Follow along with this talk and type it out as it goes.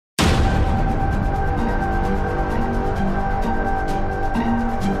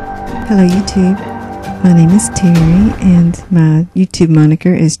Hello YouTube, my name is Terry and my YouTube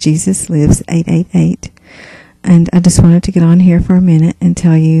moniker is Jesus Lives 888, and I just wanted to get on here for a minute and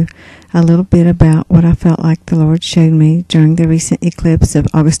tell you a little bit about what I felt like the Lord showed me during the recent eclipse of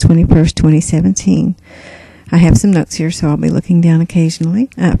August 21st, 2017. I have some notes here, so I'll be looking down occasionally.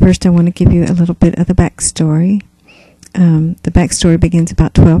 First, I want to give you a little bit of the backstory. The backstory begins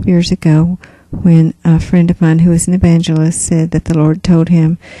about 12 years ago when a friend of mine who is an evangelist said that the Lord told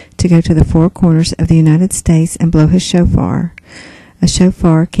him to go to the four corners of the United States and blow his shofar. A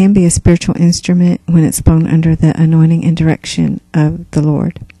shofar can be a spiritual instrument when it's blown under the anointing and direction of the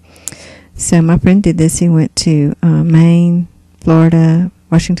Lord. So my friend did this. He went to Maine, Florida,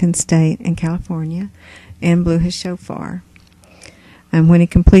 Washington State, and California and blew his shofar. And when he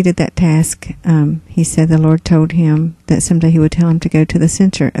completed that task, he said the Lord told him that someday he would tell him to go to the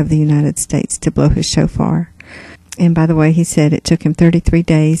center of the United States to blow his shofar. And by the way, he said it took him 33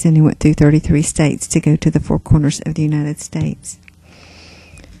 days and he went through 33 states to go to the four corners of the United States.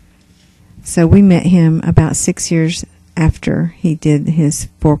 So we met him about 6 years after he did his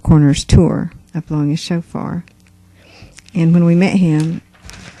Four Corners tour of blowing his shofar. And when we met him,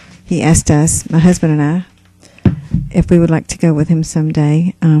 he asked us, my husband and I, if we would like to go with him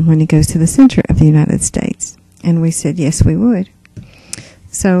someday when he goes to the center of the United States. And we said, yes, we would.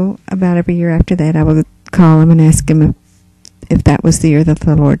 So about every year after that, I would call him and ask him if that was the year that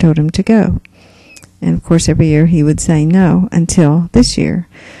the Lord told him to go. And of course, every year he would say no until this year.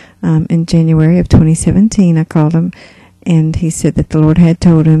 In January of 2017, I called him and he said that the Lord had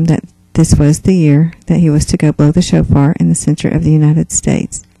told him that this was the year that he was to go blow the shofar in the center of the United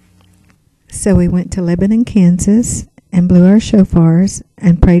States. So we went to Lebanon, Kansas, and blew our shofars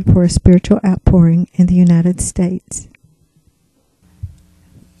and prayed for a spiritual outpouring in the United States.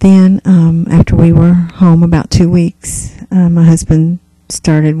 Then, after we were home about 2 weeks, my husband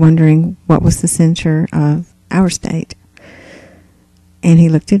started wondering what was the center of our state. And he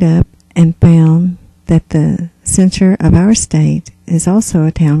looked it up and found that the center of our state is also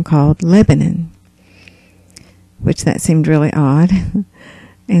a town called Lebanon, which that seemed really odd.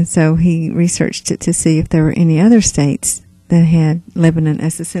 And so he researched it to see if there were any other states that had Lebanon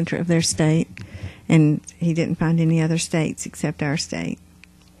as the center of their state, and he didn't find any other states except our state.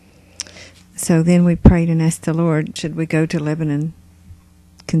 So then we prayed and asked the Lord, should we go to Lebanon,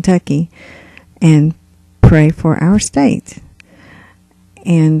 Kentucky, and pray for our state?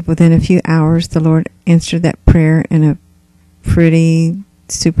 And within a few hours, the Lord answered that prayer in a pretty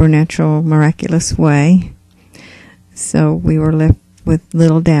supernatural, miraculous way. So we were left with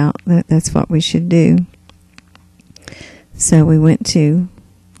little doubt that that's what we should do. So we went to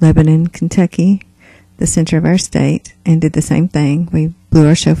Lebanon, Kentucky, the center of our state, and did the same thing. We blew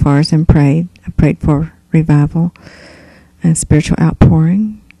our shofars and prayed. I prayed for revival and spiritual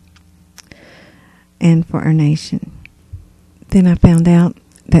outpouring and for our nation. Then I found out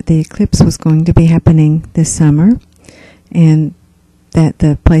that the eclipse was going to be happening this summer and that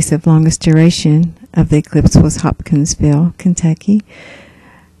the place of longest duration of the eclipse was Hopkinsville, Kentucky,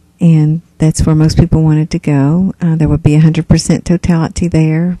 and that's where most people wanted to go. There would be 100% totality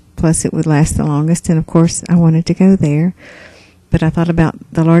there, plus it would last the longest, and of course I wanted to go there. But I thought about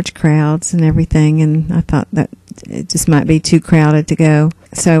the large crowds and everything, and I thought that it just might be too crowded to go.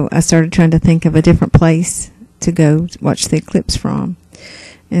 So I started trying to think of a different place to go watch the eclipse from.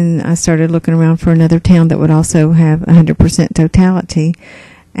 And I started looking around for another town that would also have 100% totality,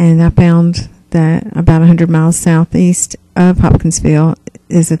 and I found that about 100 miles southeast of Hopkinsville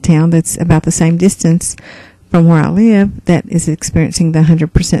is a town that's about the same distance from where I live that is experiencing the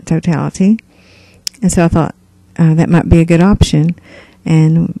 100% totality. And so I thought that might be a good option.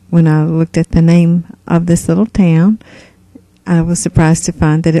 And when I looked at the name of this little town, I was surprised to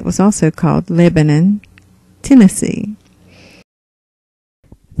find that it was also called Lebanon, Tennessee.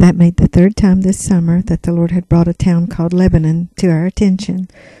 That made the third time this summer that the Lord had brought a town called Lebanon to our attention.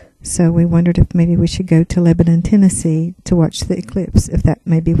 So we wondered if maybe we should go to Lebanon, Tennessee to watch the eclipse, if that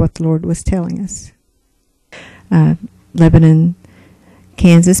may be what the Lord was telling us. Lebanon,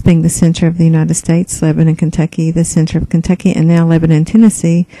 Kansas being the center of the United States, Lebanon, Kentucky, the center of Kentucky, and now Lebanon,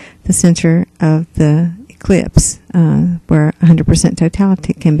 Tennessee, the center of the eclipse, where 100%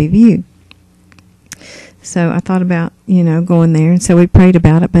 totality can be viewed. So I thought about, going there, and so we prayed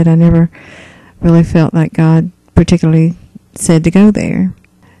about it, but I never really felt like God particularly said to go there.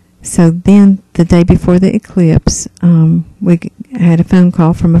 So then, the day before the eclipse, we had a phone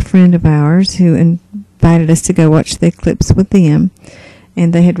call from a friend of ours who invited us to go watch the eclipse with them.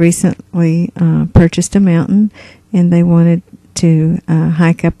 And they had recently purchased a mountain, and they wanted to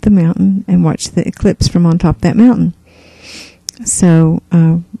hike up the mountain and watch the eclipse from on top of that mountain. So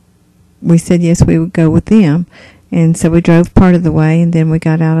we said yes, we would go with them. And so we drove part of the way, and then we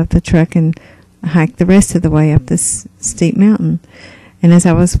got out of the truck and hiked the rest of the way up this steep mountain. And as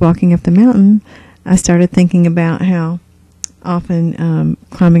I was walking up the mountain, I started thinking about how often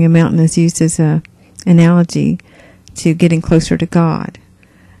climbing a mountain is used as an analogy to getting closer to God.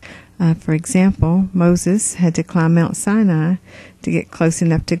 For example, Moses had to climb Mount Sinai to get close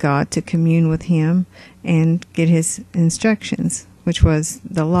enough to God to commune with him and get his instructions, which was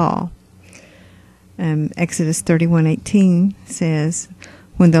the law. Exodus 31:18 says,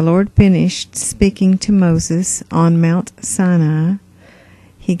 "When the Lord finished speaking to Moses on Mount Sinai,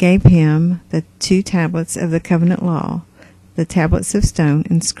 he gave him the 2 tablets of the covenant law, the tablets of stone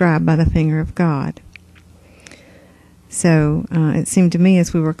inscribed by the finger of God." So it seemed to me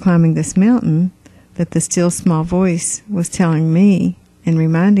as we were climbing this mountain that the still small voice was telling me and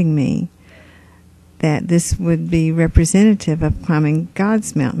reminding me that this would be representative of climbing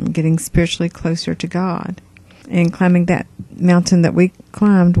God's mountain, getting spiritually closer to God. And climbing that mountain that we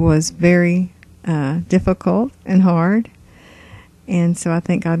climbed was very difficult and hard. And so I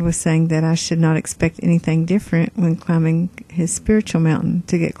think God was saying that I should not expect anything different when climbing his spiritual mountain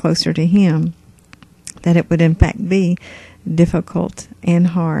to get closer to him, that it would in fact be difficult and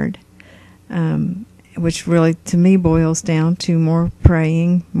hard, which really to me boils down to more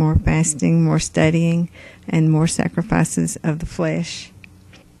praying, more fasting, more studying, and more sacrifices of the flesh.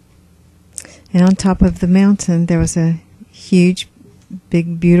 And on top of the mountain there was a huge,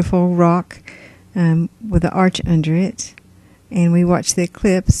 big, beautiful rock with an arch under it, and we watched the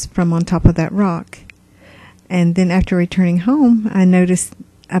eclipse from on top of that rock. And then after returning home, I noticed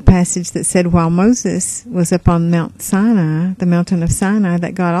a passage that said while Moses was up on Mount Sinai, the mountain of Sinai,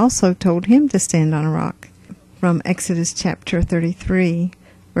 that God also told him to stand on a rock. From Exodus chapter 33,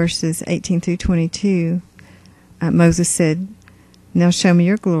 verses 18 through 22, Moses said, "Now show me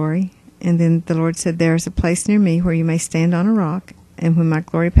your glory." And then the Lord said, "There is a place near me where you may stand on a rock, and when my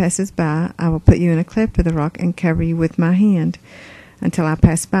glory passes by, I will put you in a cleft of the rock and cover you with my hand until I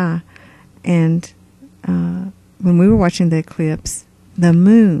pass by." And when we were watching the eclipse, the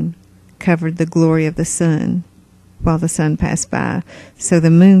moon covered the glory of the sun while the sun passed by. So the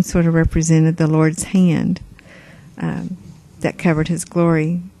moon sort of represented the Lord's hand that covered his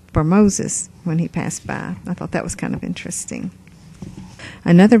glory for Moses when he passed by. I thought that was kind of interesting.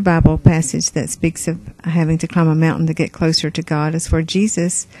 Another Bible passage that speaks of having to climb a mountain to get closer to God is where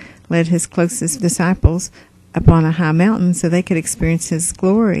Jesus led his closest disciples up on a high mountain so they could experience his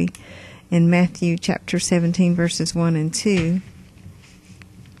glory. In Matthew chapter 17, verses 1 and 2,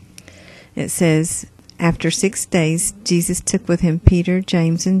 it says, "After 6 days, Jesus took with him Peter,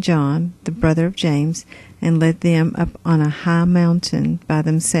 James, and John, the brother of James, and led them up on a high mountain by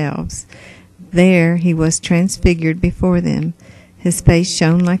themselves. There he was transfigured before them. His face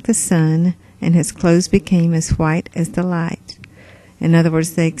shone like the sun, and his clothes became as white as the light." In other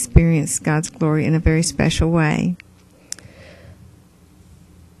words, they experienced God's glory in a very special way.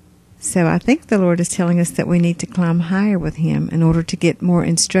 So I think the Lord is telling us that we need to climb higher with him in order to get more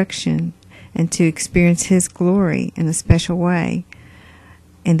instruction and to experience his glory in a special way,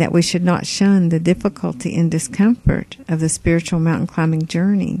 and that we should not shun the difficulty and discomfort of the spiritual mountain climbing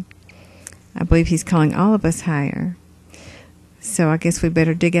journey. I believe he's calling all of us higher. So I guess we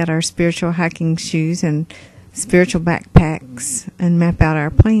better dig out our spiritual hiking shoes and spiritual backpacks and map out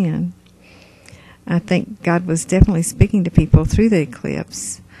our plan. I think God was definitely speaking to people through the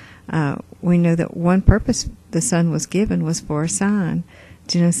eclipse. We know that one purpose the sun was given was for a sign.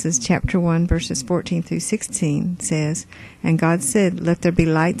 Genesis chapter 1, verses 14 through 16 says, "And God said, let there be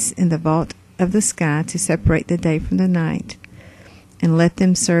lights in the vault of the sky to separate the day from the night, and let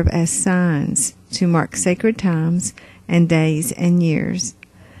them serve as signs to mark sacred times and days and years.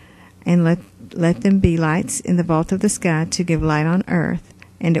 And let them be lights in the vault of the sky to give light on earth.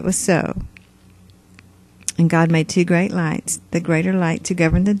 And it was so. And God made 2 great lights, the greater light to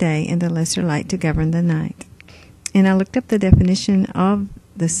govern the day and the lesser light to govern the night." And I looked up the definition of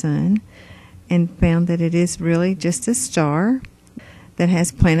the sun and found that it is really just a star that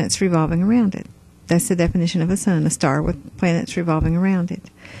has planets revolving around it. That's the definition of a sun, a star with planets revolving around it.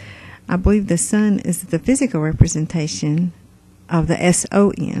 I believe the sun is the physical representation of the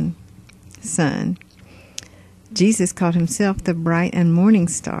S-O-N, sun. Jesus called himself the bright and morning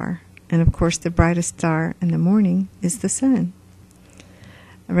star, and of course the brightest star in the morning is the sun.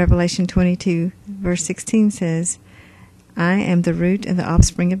 Revelation 22, verse 16 says, "I am the root and the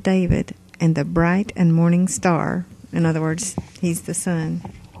offspring of David, and the bright and morning star." In other words, he's the sun.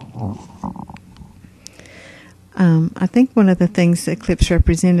 I think one of the things the eclipse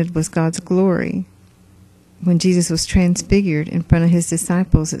represented was God's glory. when Jesus was transfigured in front of his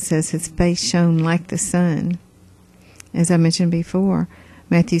disciples, it says his face shone like the sun. As I mentioned before,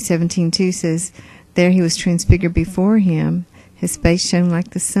 Matthew 17:2 says, there he was transfigured before him. His face shone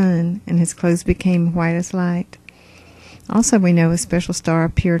like the sun, and his clothes became white as light. Also, we know a special star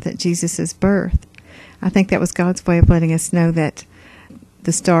appeared at Jesus' birth. I think that was God's way of letting us know that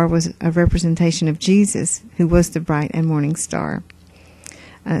the star was a representation of Jesus, who was the bright and morning star.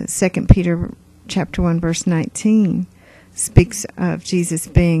 2 Peter chapter 1, verse 19 speaks of Jesus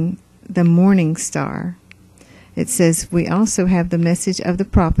being the morning star. It says, we also have the message of the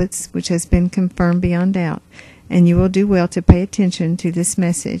prophets, which has been confirmed beyond doubt, and you will do well to pay attention to this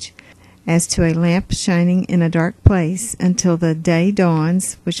message, as to a lamp shining in a dark place until the day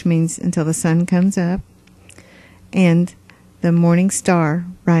dawns, which means until the sun comes up, and the morning star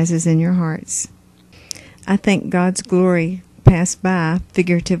rises in your hearts. I think God's glory passed by,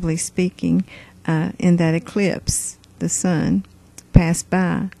 figuratively speaking, in that eclipse. The sun passed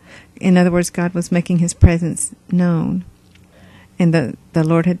by. In other words, God was making his presence known. And the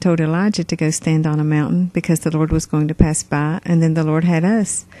Lord had told Elijah to go stand on a mountain because the Lord was going to pass by. And then the Lord had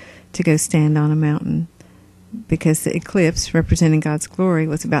us to go stand on a mountain because the eclipse, representing God's glory,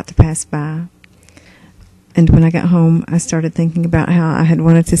 was about to pass by. And when I got home, I started thinking about how I had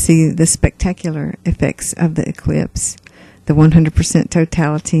wanted to see the spectacular effects of the eclipse, the 100%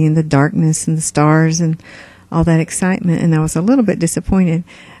 totality and the darkness and the stars and all that excitement. And I was a little bit disappointed.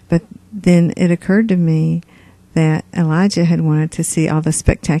 But then it occurred to me that Elijah had wanted to see all the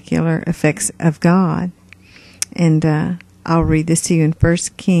spectacular effects of God. And I'll read this to you in 1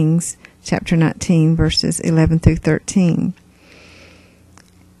 Kings chapter 19, verses 11 through 13.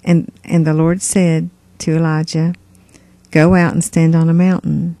 And the Lord said to Elijah, go out and stand on a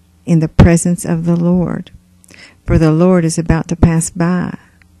mountain in the presence of the Lord, for the Lord is about to pass by.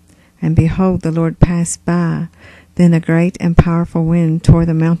 And behold, the Lord passed by. Then a great and powerful wind tore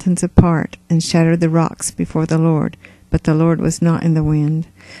the mountains apart and shattered the rocks before the Lord, but the Lord was not in the wind.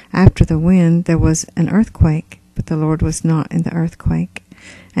 After the wind there was an earthquake, but the Lord was not in the earthquake.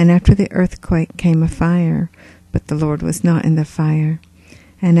 And after the earthquake came a fire, but the Lord was not in the fire.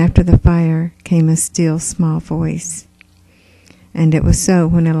 And after the fire came a still small voice. And it was so,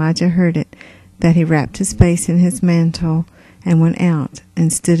 when Elijah heard it, that he wrapped his face in his mantle and went out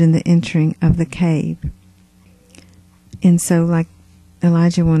and stood in the entering of the cave. And so, like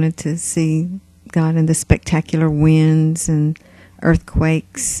Elijah wanted to see God in the spectacular winds and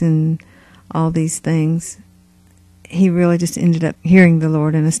earthquakes and all these things, he really just ended up hearing the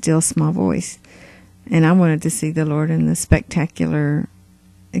Lord in a still small voice. And I wanted to see the Lord in the spectacular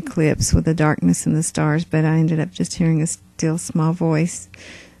eclipse with the darkness and the stars, but I ended up just hearing a still small voice,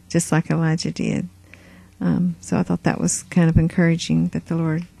 just like Elijah did. So I thought that was kind of encouraging that the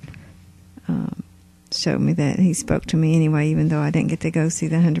Lord showed me that he spoke to me anyway, even though I didn't get to go see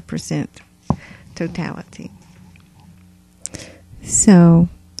the 100% totality. So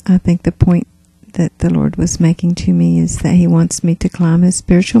I think the point that the Lord was making to me is that he wants me to climb his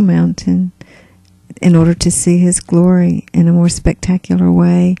spiritual mountain in order to see his glory in a more spectacular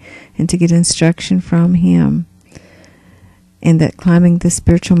way and to get instruction from him. And that climbing the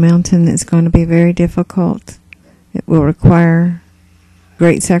spiritual mountain is going to be very difficult. It will require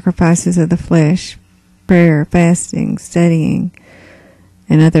great sacrifices of the flesh, prayer, fasting, studying,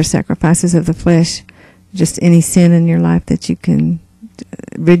 and other sacrifices of the flesh. Just any sin in your life that you can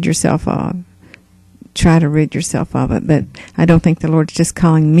rid yourself of. Try to rid yourself of it. But I don't think the Lord's just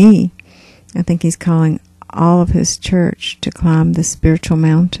calling me. I think he's calling all of his church to climb the spiritual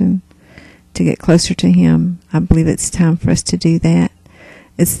mountain, to get closer to him. I believe it's time for us to do that.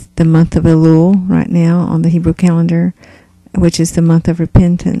 It's the month of Elul right now on the Hebrew calendar, which is the month of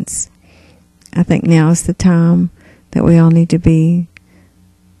repentance. I think now is the time that we all need to be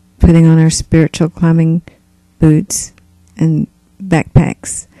putting on our spiritual climbing boots and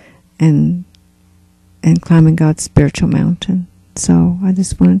backpacks and climbing God's spiritual mountain. So I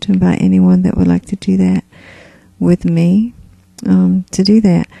just wanted to invite anyone that would like to do that with me to do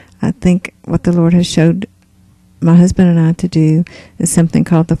that. I think what the Lord has showed my husband and I to do is something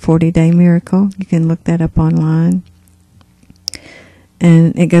called the 40-day miracle. You can look that up online.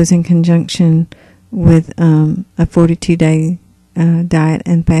 And it goes in conjunction with a 42-day diet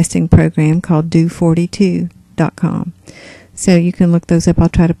and fasting program called do42.com. So you can look those up. I'll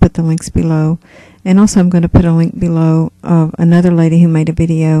try to put the links below. And also I'm going to put a link below of another lady who made a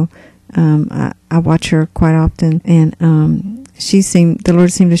video. I watch her quite often, and the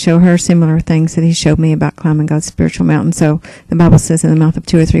Lord seemed to show her similar things that he showed me about climbing God's spiritual mountain. So the Bible says, in the mouth of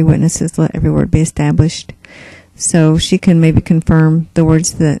 2 or 3 witnesses, let every word be established. So she can maybe confirm the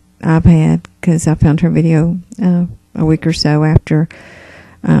words that I've had because I found her video a week or so after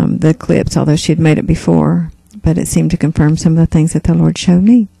the eclipse, although she had made it before, but it seemed to confirm some of the things that the Lord showed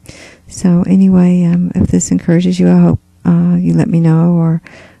me. So anyway, if this encourages you, I hope you let me know, or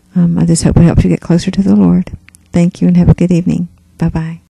I just hope it helps you get closer to the Lord. Thank you, and have a good evening. Bye-bye.